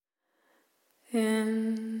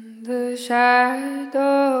In the shadow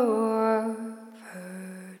of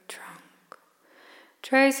her trunk,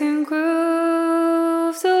 tracing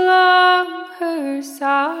grooves along her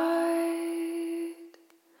side,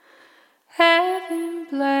 heaven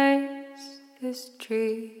blessed this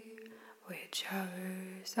tree which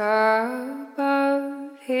hovers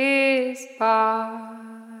above his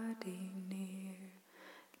body near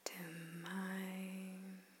to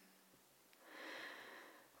mine.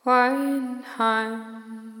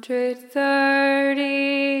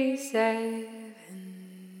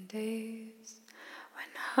 137 days,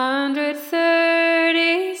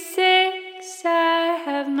 136 I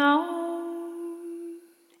have known.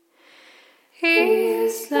 He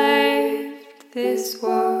has left this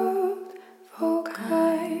world for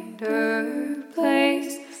kinder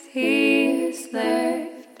place. He has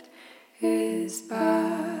left his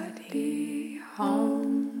body home.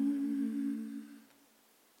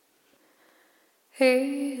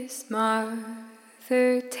 His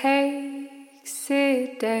mother takes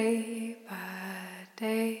it day by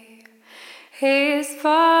day. His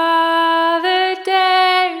father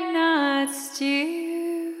dare not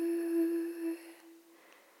steer.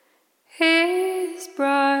 His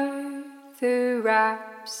brother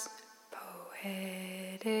raps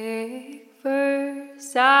poetic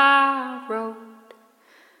verse. I wrote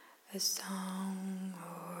a song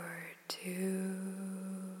or two.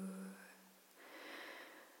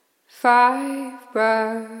 5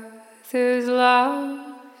 brothers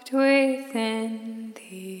loved within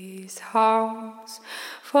these halls,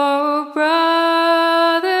 4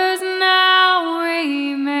 brothers now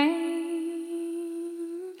remain.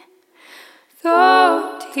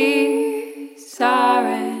 Though tears are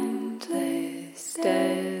endless,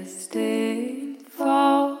 destined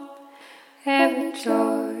fall, every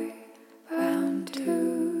joy bound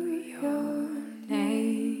to your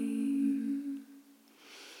name.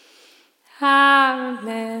 I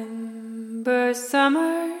remember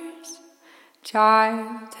summers,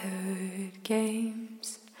 childhood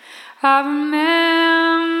games. I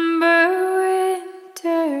remember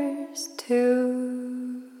winters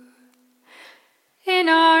too. In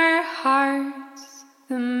our hearts,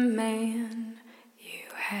 the man you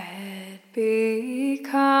had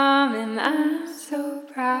become, and I'm so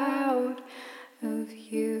proud of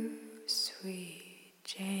you, sweet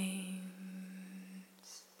James.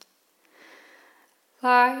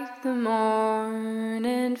 Like the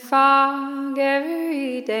morning fog,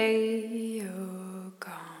 every day you're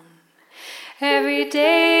gone. Every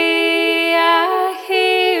day I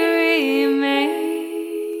hear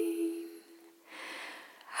remain.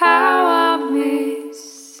 How I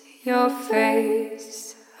miss your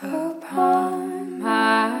face upon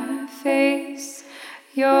my face,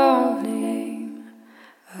 your name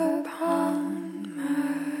upon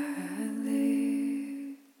my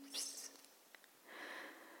lips.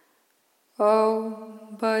 Oh,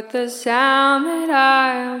 but the sound that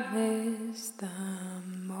I'll miss the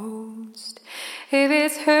most, if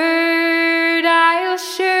it's heard, I'll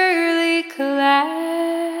surely collapse.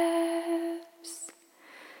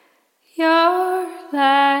 Your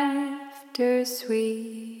laughter,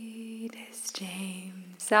 sweetest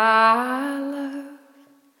James, I love,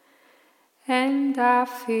 and I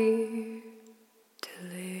fear to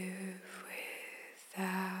live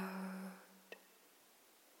without.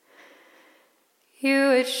 You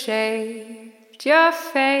had shaved your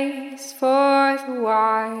face for the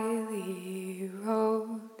wily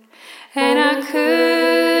road, and I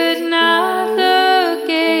could not look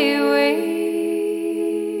away.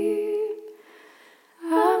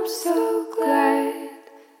 I'm so glad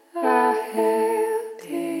I held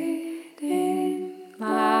it in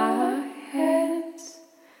my hands,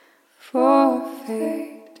 for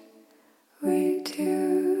fate we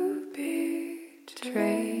two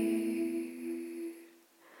betrayed.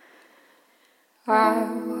 I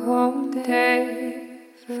won't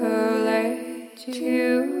ever let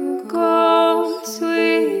you go,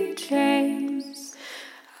 sweet James.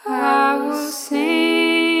 I will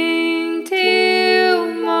sing to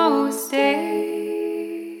you most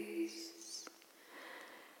days,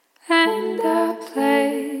 and I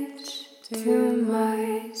pledge to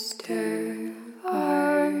my stir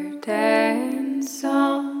art and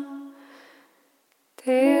song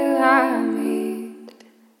till I meet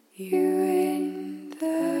you in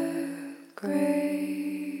the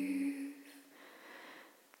grave,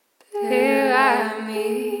 till I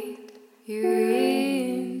meet you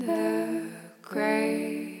in the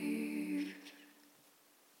grave,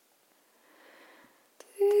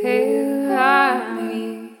 till I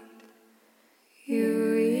meet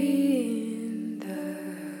you in the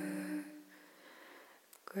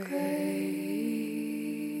grave.